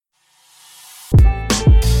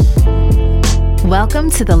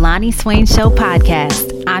Welcome to the Loni Swain Show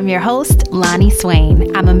podcast. I'm your host, Loni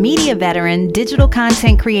Swain. I'm a media veteran, digital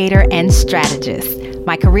content creator, and strategist.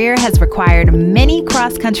 My career has required many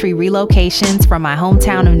cross-country relocations from my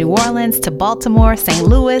hometown of New Orleans to Baltimore, St.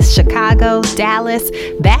 Louis, Chicago, Dallas,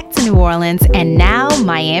 back to New Orleans, and now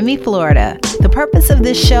Miami, Florida. The purpose of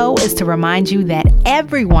this show is to remind you that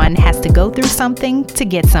everyone has to go through something to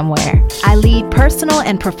get somewhere. I lead personal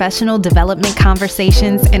and professional development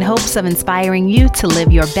conversations in hopes of inspiring you to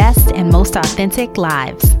live your best and most authentic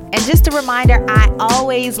lives. And just a reminder, I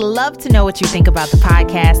always love to know what you think about the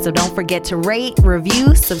podcast, so don't forget to rate,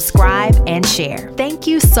 review, subscribe, and share. Thank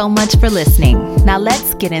you so much for listening. Now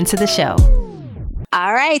let's get into the show.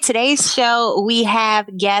 All right, today's show, we have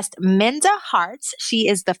guest Minda Harts. She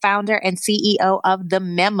is the founder and CEO of The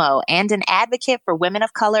Memo and an advocate for women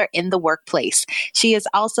of color in the workplace. She is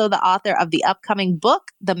also the author of the upcoming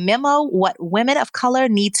book, The Memo, What Women of Color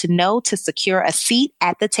Need to Know to Secure a Seat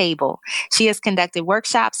at the Table. She has conducted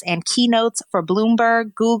workshops and keynotes for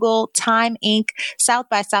Bloomberg, Google, Time Inc., South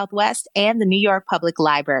by Southwest, and the New York Public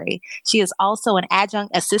Library. She is also an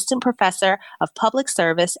adjunct assistant professor of public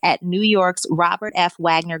service at New York's Robert F.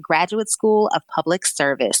 Wagner Graduate School of Public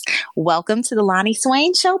Service. Welcome to the Loni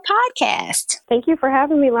Swain Show podcast. Thank you for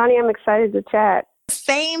having me, Loni. I'm excited to chat.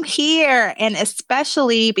 Same here, and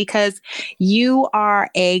especially because you are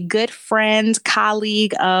a good friend,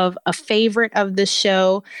 colleague of a favorite of the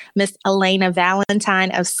show, Miss Elena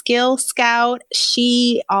Valentine of Skill Scout.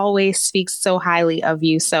 She always speaks so highly of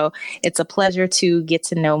you, so it's a pleasure to get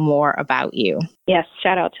to know more about you. Yes,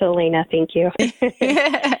 shout out to Elena. Thank you.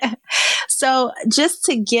 So just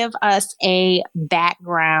to give us a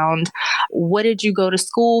background, what did you go to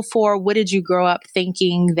school for? What did you grow up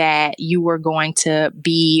thinking that you were going to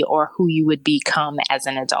be or who you would become as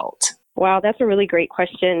an adult? Wow, that's a really great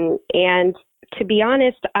question. And to be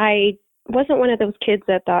honest, I wasn't one of those kids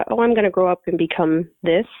that thought, oh, I'm going to grow up and become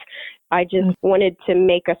this. I just wanted to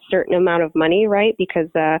make a certain amount of money, right? Because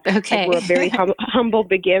I grew up very humble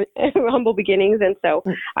beginnings. And so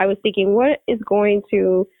I was thinking, what is going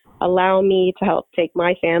to allow me to help take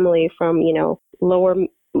my family from,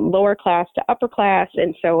 lower class to upper class.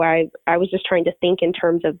 And so I was just trying to think in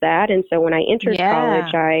terms of that. And so when I entered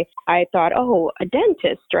college, I thought, oh, a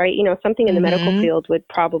dentist, right? Something in the medical field would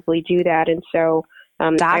probably do that. And so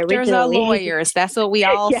doctors are lawyers. That's what we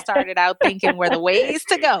all started out thinking were the ways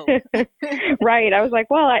to go. Right. I was like,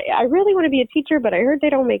 well, I really want to be a teacher, but I heard they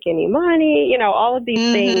don't make any money, all of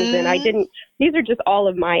these things. And these are just all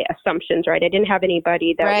of my assumptions, right? I didn't have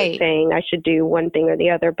anybody that was saying I should do one thing or the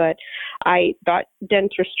other, but I thought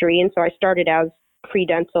dentistry. And so I started as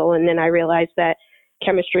pre-dental, and then I realized that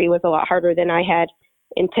chemistry was a lot harder than I had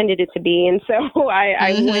intended it to be. And so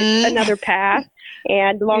I went another path,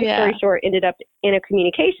 and long story short, ended up in a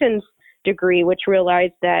communications degree, which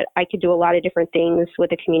realized that I could do a lot of different things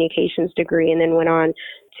with a communications degree, and then went on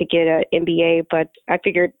to get an MBA. But I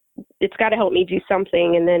figured it's got to help me do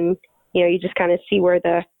something. And then, you just kind of see where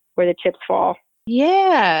the chips fall.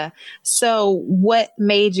 Yeah. So what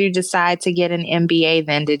made you decide to get an MBA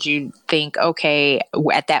then? Did you think, okay,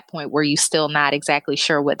 at that point, were you still not exactly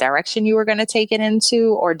sure what direction you were going to take it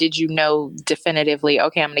into? Or did you know definitively,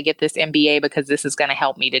 okay, I'm going to get this MBA because this is going to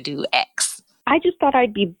help me to do X? I just thought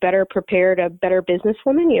I'd be better prepared, a better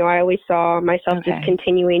businesswoman. I always saw myself just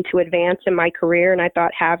continuing to advance in my career. And I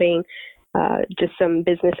thought having just some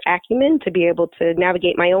business acumen to be able to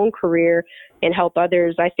navigate my own career and help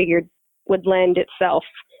others, I figured would lend itself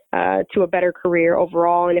to a better career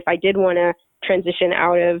overall. And if I did want to transition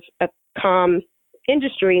out of a comm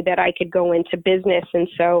industry, that I could go into business. And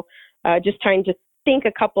so just trying to think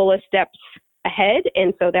a couple of steps ahead.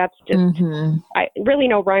 And so that's just, I really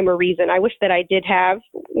no rhyme or reason. I wish that I did have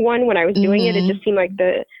one when I was doing it. It just seemed like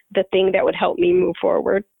the thing that would help me move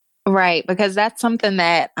forward. Right, because that's something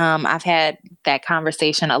that I've had that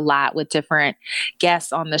conversation a lot with different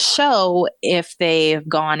guests on the show. If they've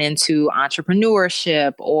gone into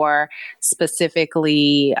entrepreneurship or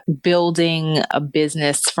specifically building a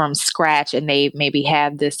business from scratch, and they maybe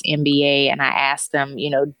have this MBA, and I ask them,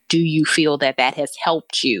 do you feel that has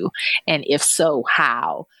helped you? And if so,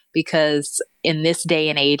 how? Because in this day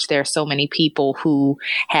and age, there are so many people who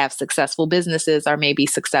have successful businesses or maybe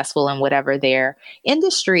successful in whatever their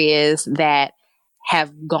industry is that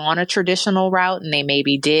have gone a traditional route, and they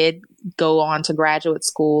maybe did go on to graduate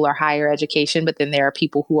school or higher education, but then there are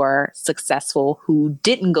people who are successful who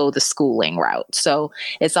didn't go the schooling route. So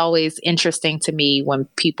it's always interesting to me when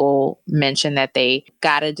people mention that they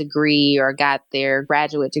got a degree or got their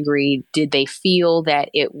graduate degree. Did they feel that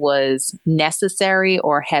it was necessary,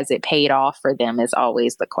 or has it paid off for them, is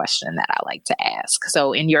always the question that I like to ask.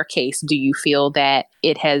 So in your case, do you feel that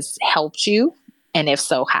it has helped you? And if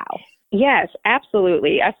so, how? Yes,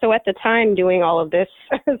 absolutely. So at the time doing all of this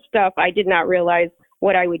stuff, I did not realize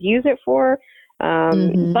what I would use it for.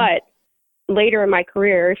 But later in my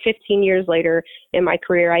career, 15 years later in my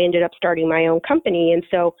career, I ended up starting my own company. And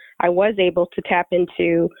so I was able to tap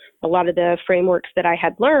into a lot of the frameworks that I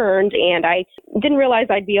had learned. And I didn't realize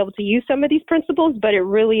I'd be able to use some of these principles, but it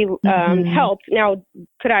really helped. Now,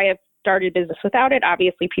 could I have started business without it?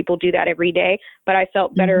 Obviously, people do that every day, but I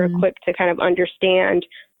felt better equipped to kind of understand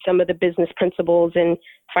some of the business principles and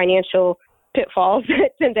financial pitfalls that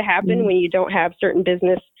tend to happen when you don't have certain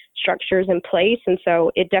business structures in place. And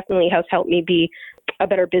so it definitely has helped me be a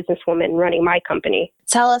better businesswoman running my company.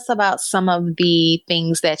 Tell us about some of the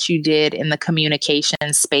things that you did in the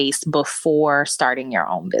communication space before starting your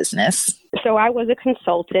own business. So I was a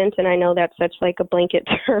consultant, and I know that's such like a blanket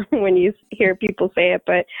term when you hear people say it,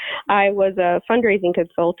 but I was a fundraising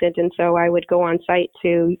consultant. And so I would go on site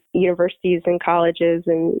to universities and colleges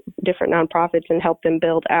and different nonprofits and help them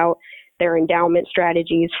build out their endowment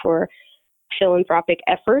strategies for philanthropic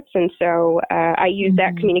efforts. And so I used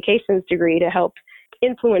that communications degree to help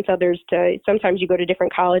influence others. To sometimes you go to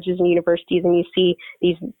different colleges and universities and you see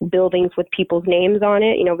these buildings with people's names on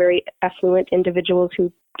it, very affluent individuals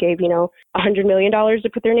who gave, $100 million to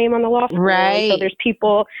put their name on the law school. Right. And so there's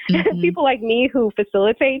people, people like me who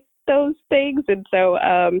facilitate those things. And so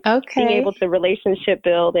being able to relationship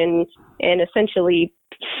build and essentially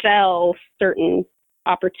sell certain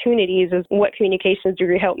opportunities is what communications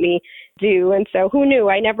degree helped me do. And so who knew?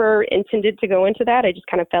 I never intended to go into that. I just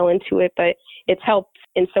kind of fell into it, but it's helped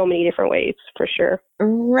in so many different ways for sure.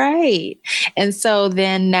 Right. And so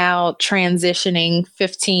then now transitioning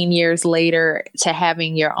 15 years later to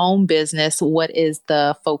having your own business, what is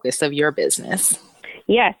the focus of your business?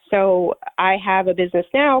 Yes. So I have a business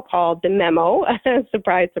now called The Memo.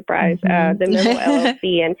 Surprise, surprise. The Memo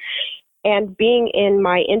LLC. And being in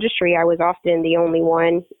my industry, I was often the only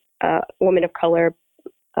woman of color,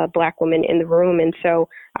 a Black woman in the room. And so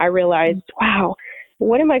I realized, wow,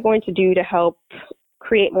 what am I going to do to help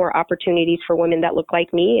create more opportunities for women that look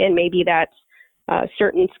like me? And maybe that's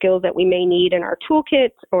certain skills that we may need in our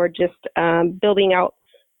toolkit, or just building out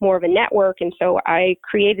more of a network. And so I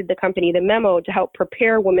created the company, The Memo, to help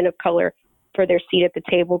prepare women of color for their seat at the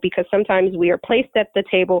table, because sometimes we are placed at the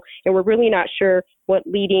table and we're really not sure what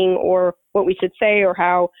leading or what we should say or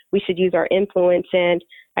how we should use our influence. And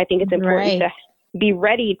I think it's important to be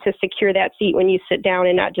ready to secure that seat when you sit down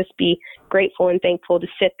and not just be grateful and thankful to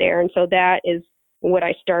sit there. And so that is what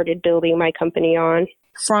I started building my company on.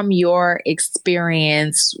 From your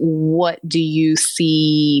experience, what do you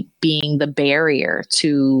see being the barrier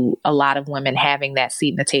to a lot of women having that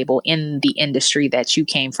seat at the table in the industry that you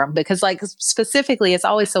came from? Because specifically, it's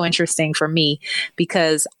always so interesting for me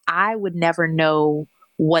because I would never know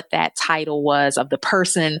what that title was of the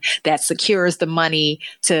person that secures the money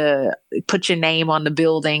to put your name on the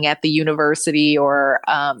building at the university, or,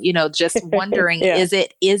 just wondering, is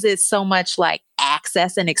it so much like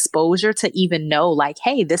access and exposure to even know like,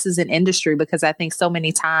 hey, this is an industry? Because I think so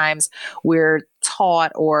many times we're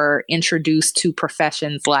taught or introduced to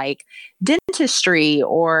professions like dentistry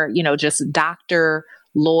or, just doctor,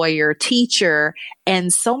 lawyer, teacher,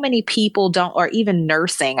 and so many people don't, or even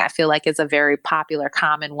nursing, I feel like is a very popular,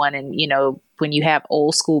 common one. And, when you have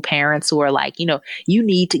old school parents who are like, you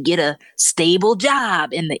need to get a stable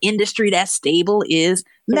job in the industry that's stable is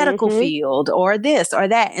medical field or this or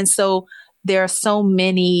that. And so there are so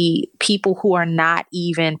many people who are not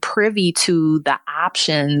even privy to the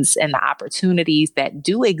options and the opportunities that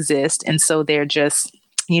do exist. And so they're just,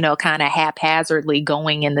 kind of haphazardly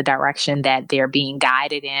going in the direction that they're being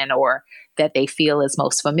guided in or that they feel is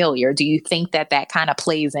most familiar. Do you think that kind of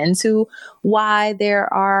plays into why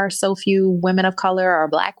there are so few women of color or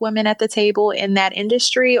Black women at the table in that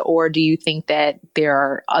industry? Or do you think that there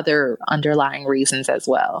are other underlying reasons as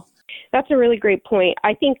well? That's a really great point.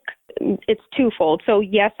 I think it's twofold. So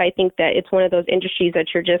yes, I think that it's one of those industries that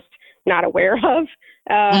you're just not aware of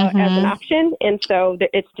as an option. And so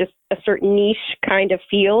it's just a certain niche kind of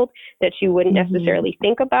field that you wouldn't necessarily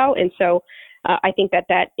think about. And so I think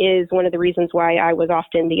that is one of the reasons why I was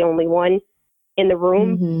often the only one in the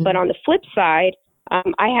room. But on the flip side,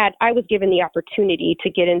 I was given the opportunity to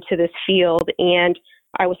get into this field, and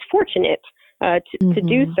I was fortunate to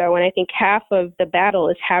do so. And I think half of the battle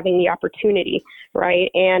is having the opportunity,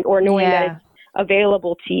 right? And, or knowing that it's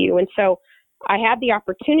available to you. And so I had the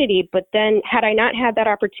opportunity, but then had I not had that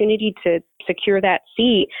opportunity to secure that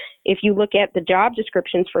seat, if you look at the job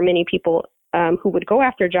descriptions for many people who would go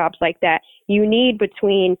after jobs like that, you need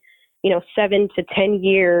between, 7 to 10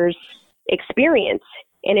 years experience.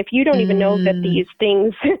 And if you don't even know that these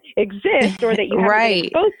things exist or that you haven't been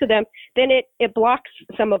exposed to them, then it blocks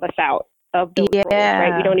some of us out of those roles,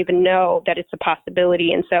 right? We don't even know that it's a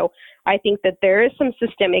possibility. And so I think that there is some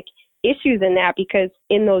systemic issues in that, because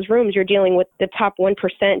in those rooms, you're dealing with the top 1%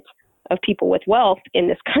 of people with wealth in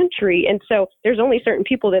this country. And so there's only certain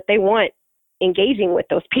people that they want engaging with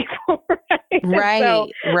those people, right?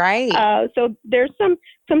 So there's some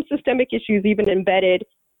systemic issues even embedded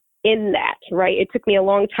in that, right? It took me a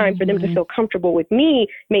long time for them to feel comfortable with me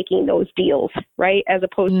making those deals, right? As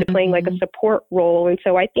opposed to playing like a support role. And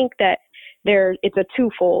so I think that it's a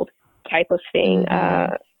twofold type of thing.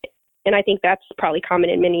 And I think that's probably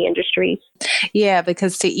common in many industries. Yeah,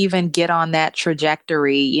 because to even get on that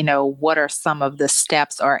trajectory, what are some of the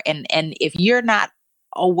steps and if you're not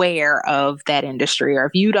aware of that industry, or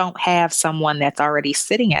if you don't have someone that's already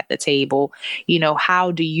sitting at the table,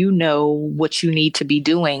 how do you know what you need to be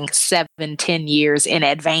doing 7-10 years in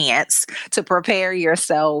advance to prepare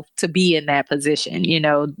yourself to be in that position?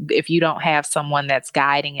 If you don't have someone that's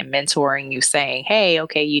guiding and mentoring you, saying, hey,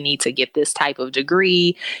 okay, you need to get this type of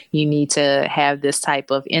degree, you need to have this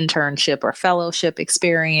type of internship or fellowship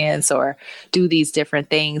experience, or do these different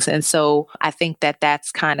things. And so I think that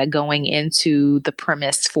that's kind of going into the premise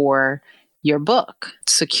for your book,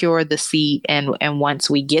 Secure the Seat. And once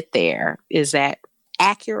we get there, is that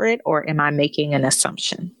accurate, or am I making an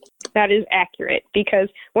assumption? That is accurate, because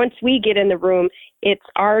once we get in the room, it's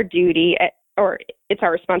our duty, or it's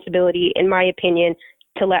our responsibility, in my opinion,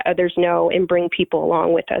 to let others know and bring people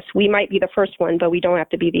along with us. We might be the first one, but we don't have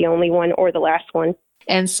to be the only one or the last one.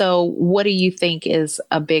 And so what do you think is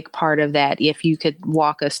a big part of that? If you could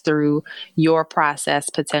walk us through your process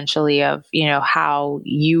potentially of, how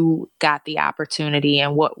you got the opportunity,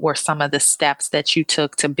 and what were some of the steps that you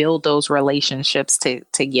took to build those relationships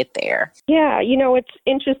to get there? Yeah, it's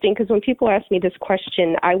interesting, because when people ask me this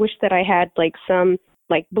question, I wish that I had some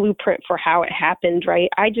blueprint for how it happened, right?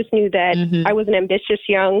 I just knew that I was an ambitious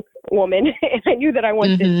young woman, and I knew that I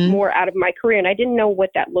wanted more out of my career, and I didn't know what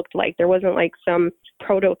that looked like. There wasn't some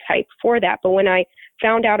prototype for that. But when I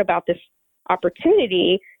found out about this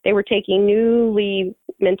opportunity, they were taking newly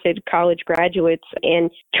minted college graduates and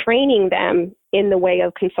training them in the way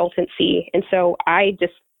of consultancy. And so I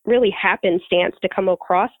just really happenstance to come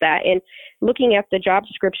across that. And looking at the job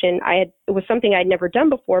description, it was something I'd never done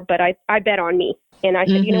before, but I bet on me. And I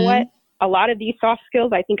said, you know what? A lot of these soft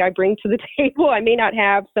skills I think I bring to the table. I may not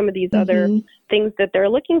have some of these other things that they're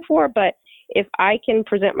looking for, but if I can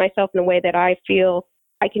present myself in a way that I feel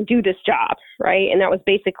I can do this job, right? And that was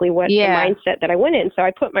basically what the mindset that I went in. So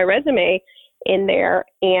I put my resume in there,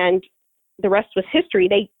 and the rest was history.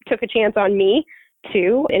 They took a chance on me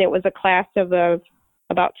too. And it was a class of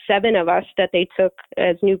about 7 of us that they took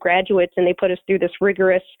as new graduates, and they put us through this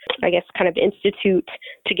rigorous, kind of institute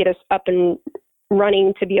to get us up and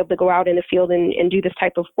running to be able to go out in the field and do this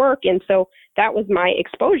type of work. And so that was my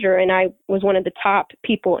exposure. And I was one of the top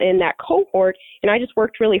people in that cohort. And I just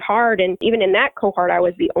worked really hard. And even in that cohort, I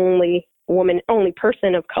was the only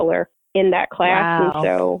person of color in that class. Wow. And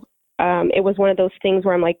so it was one of those things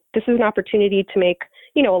where I'm like, this is an opportunity to make,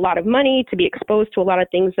 a lot of money, to be exposed to a lot of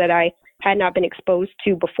things that I had not been exposed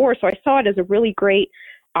to before. So I saw it as a really great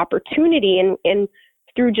opportunity. And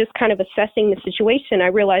through just kind of assessing the situation, I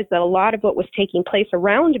realized that a lot of what was taking place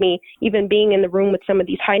around me, even being in the room with some of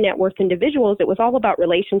these high net worth individuals, it was all about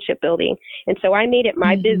relationship building. And so I made it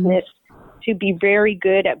my business to be very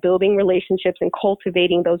good at building relationships and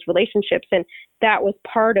cultivating those relationships. And that was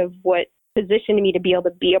part of what positioned me to be able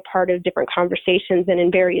to be a part of different conversations and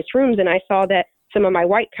in various rooms. And I saw that some of my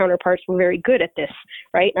white counterparts were very good at this,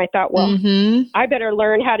 right? And I thought, well, I better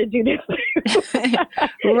learn how to do this.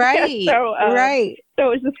 Right. Right. So it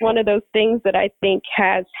was just one of those things that I think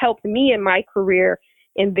has helped me in my career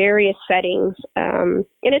in various settings. And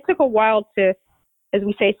it took a while to, as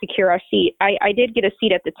we say, secure our seat. I did get a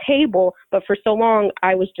seat at the table, but for so long,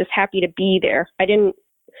 I was just happy to be there. I didn't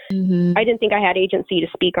think I had agency to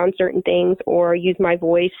speak on certain things or use my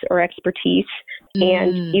voice or expertise.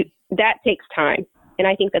 And that takes time. And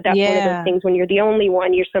I think that that's one of those things when you're the only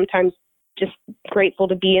one, you're sometimes just grateful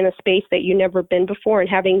to be in a space that you've never been before, and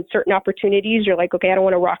having certain opportunities. You're like, okay, I don't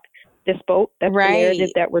want to rock this boat. That's the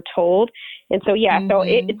narrative that we're told. And so, so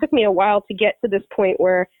it took me a while to get to this point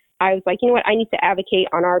where I was like, you know what, I need to advocate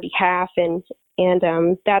on our behalf. And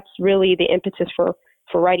that's really the impetus for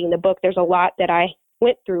writing the book. There's a lot that I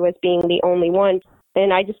went through as being the only one.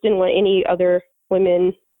 And I just didn't want any other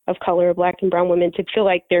women of color, Black and brown women, to feel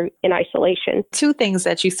like they're in isolation. Two things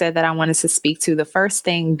that you said that I wanted to speak to. The first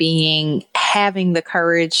thing being having the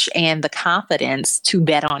courage and the confidence to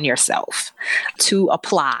bet on yourself, to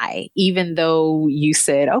apply, even though you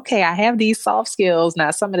said, okay, I have these soft skills. Now,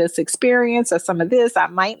 some of this experience or some of this, I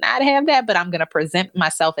might not have that, but I'm going to present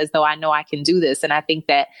myself as though I know I can do this. And I think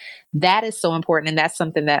that is so important. And that's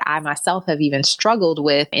something that I myself have even struggled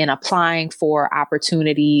with in applying for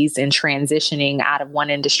opportunities and transitioning out of one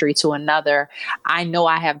industry to another. I know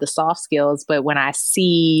I have the soft skills, but when I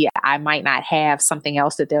see I might not have something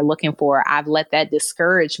else that they're looking for, I've let that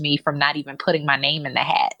discourage me from not even putting my name in the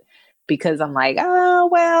hat, because I'm like, oh,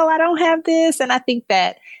 well, I don't have this. And I think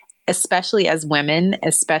that especially as women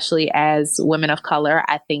of color,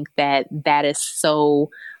 I think that is so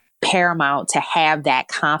paramount to have that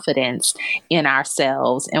confidence in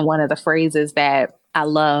ourselves. And one of the phrases that I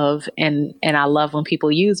love, and I love when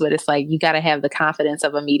people use it, it's like, you got to have the confidence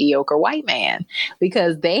of a mediocre white man,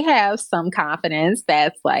 because they have some confidence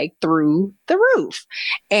that's like through the roof.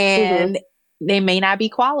 And they may not be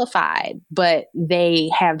qualified, but they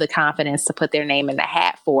have the confidence to put their name in the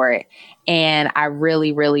hat for it. And I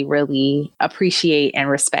really, really, really appreciate and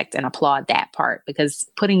respect and applaud that part, because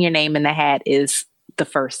putting your name in the hat is the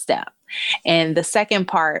first step. And the second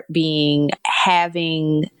part being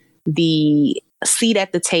having the seat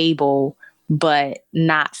at the table, but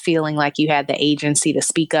not feeling like you had the agency to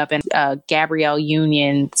speak up. And Gabrielle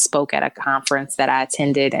Union spoke at a conference that I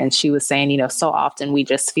attended, and she was saying, so often we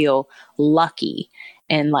just feel lucky.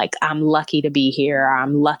 And like, I'm lucky to be here.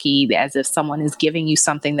 I'm lucky, as if someone is giving you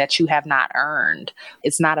something that you have not earned.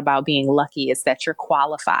 It's not about being lucky. It's that you're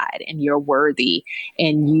qualified and you're worthy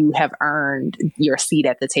and you have earned your seat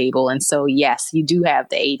at the table. And so, yes, you do have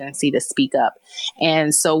the agency to speak up.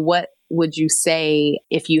 And so what would you say,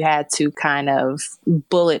 if you had to kind of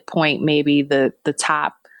bullet point maybe the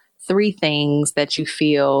top 3 things that you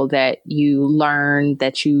feel that you learned,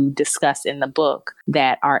 that you discuss in the book,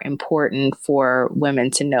 that are important for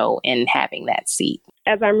women to know in having that seat?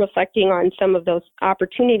 As I'm reflecting on some of those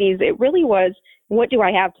opportunities, it really was, what do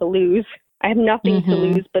I have to lose? I have nothing to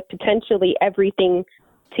lose, but potentially everything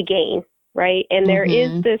to gain, right? And there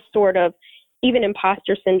is this sort of even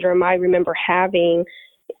imposter syndrome I remember having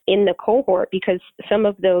in the cohort, because some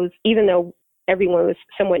of those, even though everyone was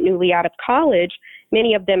somewhat newly out of college,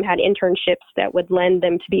 many of them had internships that would lend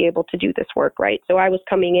them to be able to do this work, right? So I was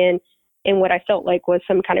coming in what I felt like was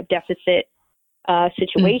some kind of deficit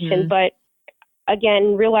situation. But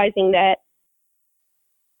again, realizing that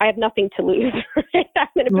I have nothing to lose, right? I'm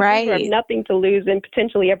in a position where I have nothing to lose and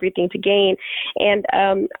potentially everything to gain. And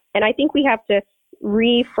I think we have to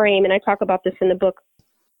reframe, and I talk about this in the book,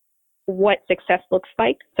 what success looks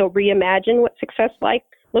like. So reimagine what success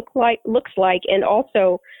looks like, and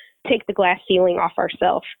also take the glass ceiling off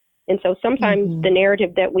ourselves. And so sometimes the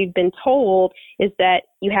narrative that we've been told is that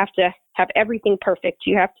you have to have everything perfect.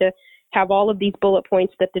 You have to have all of these bullet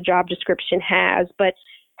points that the job description has. But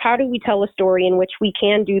how do we tell a story in which we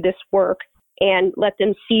can do this work and let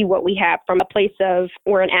them see what we have from a place of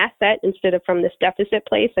we're an asset instead of from this deficit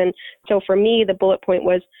place? And so for me, the bullet point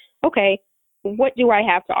was, okay, what do I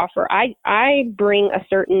have to offer? I bring a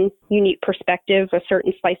certain unique perspective, a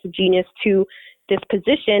certain slice of genius to this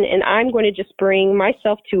position, and I'm going to just bring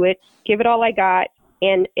myself to it, give it all I got.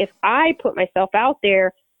 And if I put myself out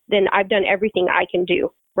there, then I've done everything I can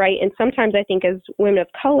do, right? And sometimes I think as women of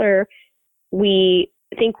color, we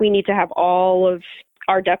think we need to have all of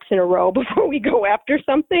our ducks in a row before we go after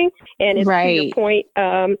something. And it's to your point,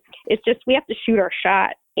 it's just, we have to shoot our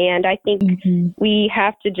shot. And I think we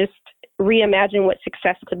have to just reimagine what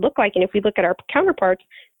success could look like. And if we look at our counterparts,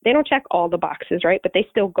 they don't check all the boxes, right? But they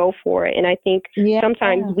still go for it. And I think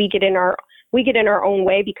sometimes we get in our own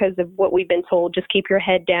way because of what we've been told. Just keep your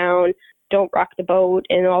head down, don't rock the boat,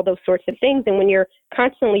 and all those sorts of things. And when you're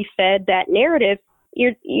constantly fed that narrative,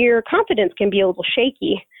 your confidence can be a little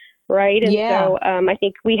shaky, right? And so I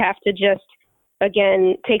think we have to just,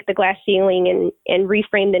 again, take the glass ceiling and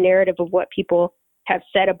reframe the narrative of what people have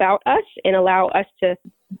said about us and allow us to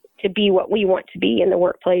be what we want to be in the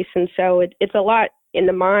workplace. And so it's a lot in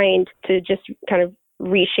the mind to just kind of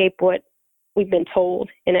reshape what we've been told.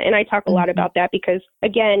 And I talk a lot about that because,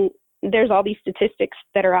 again, there's all these statistics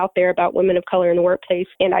that are out there about women of color in the workplace.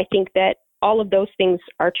 And I think that all of those things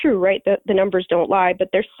are true, right? The numbers don't lie, but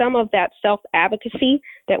there's some of that self-advocacy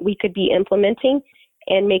that we could be implementing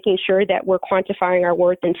and making sure that we're quantifying our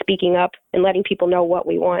worth and speaking up and letting people know what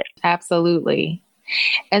we want. Absolutely.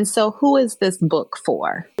 And so who is this book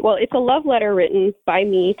for? Well, it's a love letter written by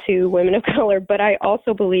me to women of color, but I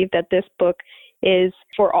also believe that this book is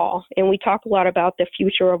for all. And we talk a lot about the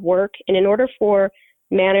future of work. And in order for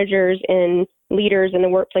managers and leaders in the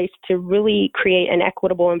workplace to really create an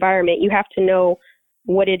equitable environment, you have to know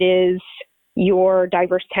what it is your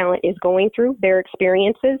diverse talent is going through, their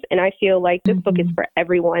experiences. And I feel like this book is for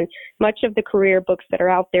everyone. Much of the career books that are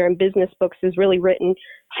out there and business books is really written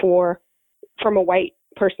from a white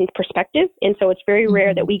person's perspective. And so it's very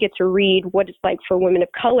rare that we get to read what it's like for women of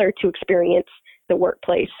color to experience the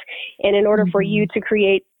workplace. And in order for you to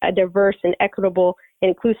create a diverse and equitable and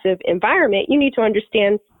inclusive environment, you need to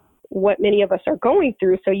understand what many of us are going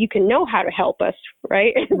through so you can know how to help us,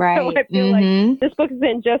 right? Right. So I feel like this book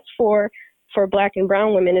isn't just for Black and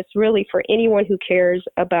brown women. It's really for anyone who cares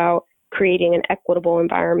about creating an equitable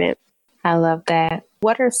environment. I love that.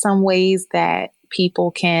 What are some ways that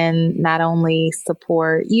people can not only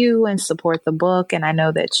support you and support the book, and I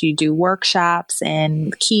know that you do workshops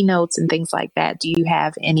and keynotes and things like that. Do you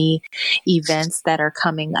have any events that are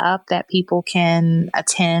coming up that people can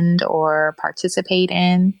attend or participate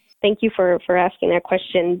in? Thank you for asking that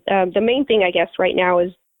question. The main thing, I guess, right now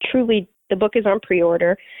is truly the book is on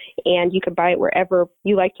pre-order, and you can buy it wherever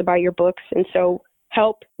you like to buy your books. And so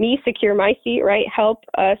help me secure my seat, right? Help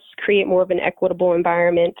us create more of an equitable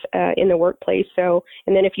environment in the workplace. So,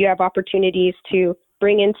 and then if you have opportunities to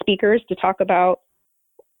bring in speakers to talk about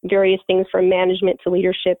various things from management to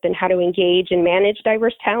leadership and how to engage and manage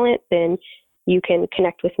diverse talent, then you can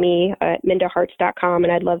connect with me at mindaharts.com,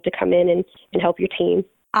 and I'd love to come in and help your team.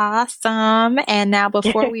 Awesome. And now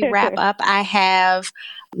before we wrap up, I have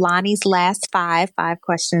Loni's last five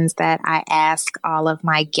questions that I ask all of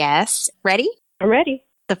my guests. Ready? I'm ready.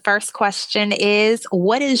 The first question is,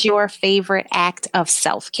 what is your favorite act of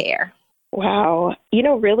self-care? Wow.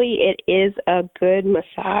 Really, it is a good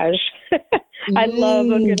massage. I love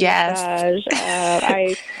a good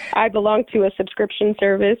massage. I belong to a subscription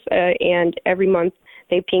service, and every month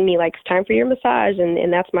they ping me like, it's time for your massage,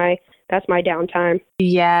 and that's my downtime.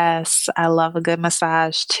 Yes, I love a good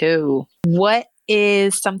massage too. What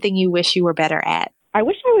is something you wish you were better at? I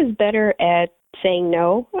wish I was better at saying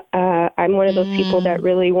no. I'm one of those people that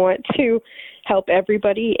really want to help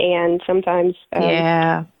everybody, and sometimes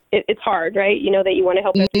it's hard, right? That you want to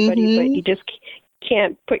help everybody, but you just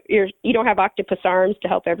can't you don't have octopus arms to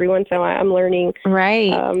help everyone. So I'm learning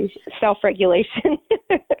self-regulation.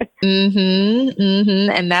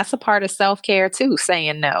 And that's a part of self-care too,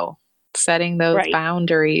 saying no, setting those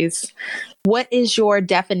boundaries. What is your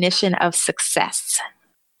definition of success?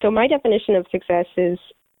 So my definition of success is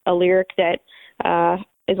a lyric that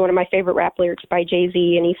is one of my favorite rap lyrics by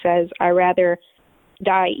Jay-Z. And he says, "I rather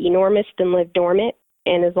die enormous than live dormant.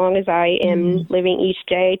 And as long as I am living each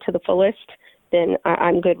day to the fullest, then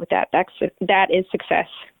I'm good with that. That is success."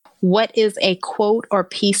 What is a quote or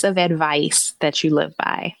piece of advice that you live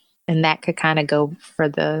by? And that could kind of go for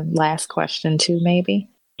the last question too, maybe.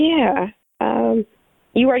 Yeah.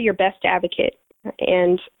 You are your best advocate.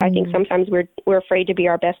 And I think sometimes we're afraid to be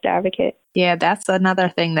our best advocate. Yeah, that's another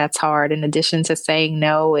thing that's hard. In addition to saying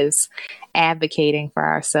no, is advocating for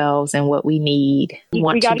ourselves and what we need. We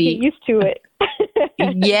got to get used to it.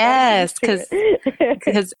 Yes,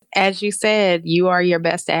 because as you said, you are your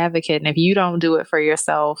best advocate. And if you don't do it for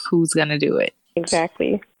yourself, who's going to do it?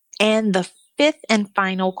 Exactly. And the fifth and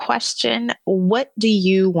final question, what do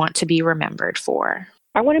you want to be remembered for?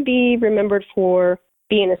 I want to be remembered for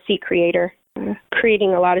being a seat creator,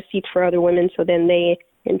 creating a lot of seats for other women so then they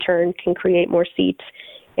in turn can create more seats.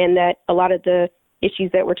 And that a lot of the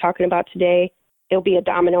issues that we're talking about today, it'll be a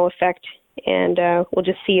domino effect. And we'll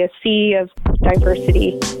just see a sea of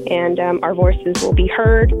diversity, and our voices will be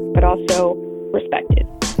heard, but also respected.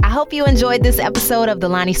 I hope you enjoyed this episode of the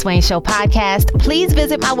Loni Swain Show podcast. Please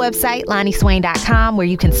visit my website, loniswain.com, where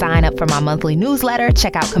you can sign up for my monthly newsletter,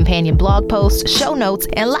 check out companion blog posts, show notes,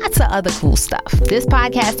 and lots of other cool stuff. This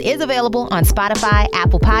podcast is available on Spotify,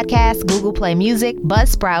 Apple Podcasts, Google Play Music,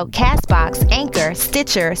 Buzzsprout, Castbox, Anchor,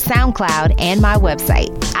 Stitcher, SoundCloud, and my website.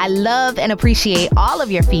 I love and appreciate all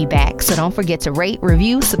of your feedback, so don't forget to rate,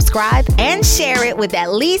 review, subscribe, and share it with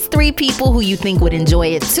at least 3 people who you think would enjoy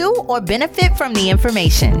it too or benefit from the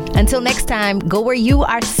information. Until next time, go where you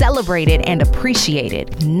are celebrated and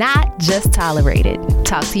appreciated, not just tolerated.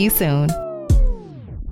 Talk to you soon.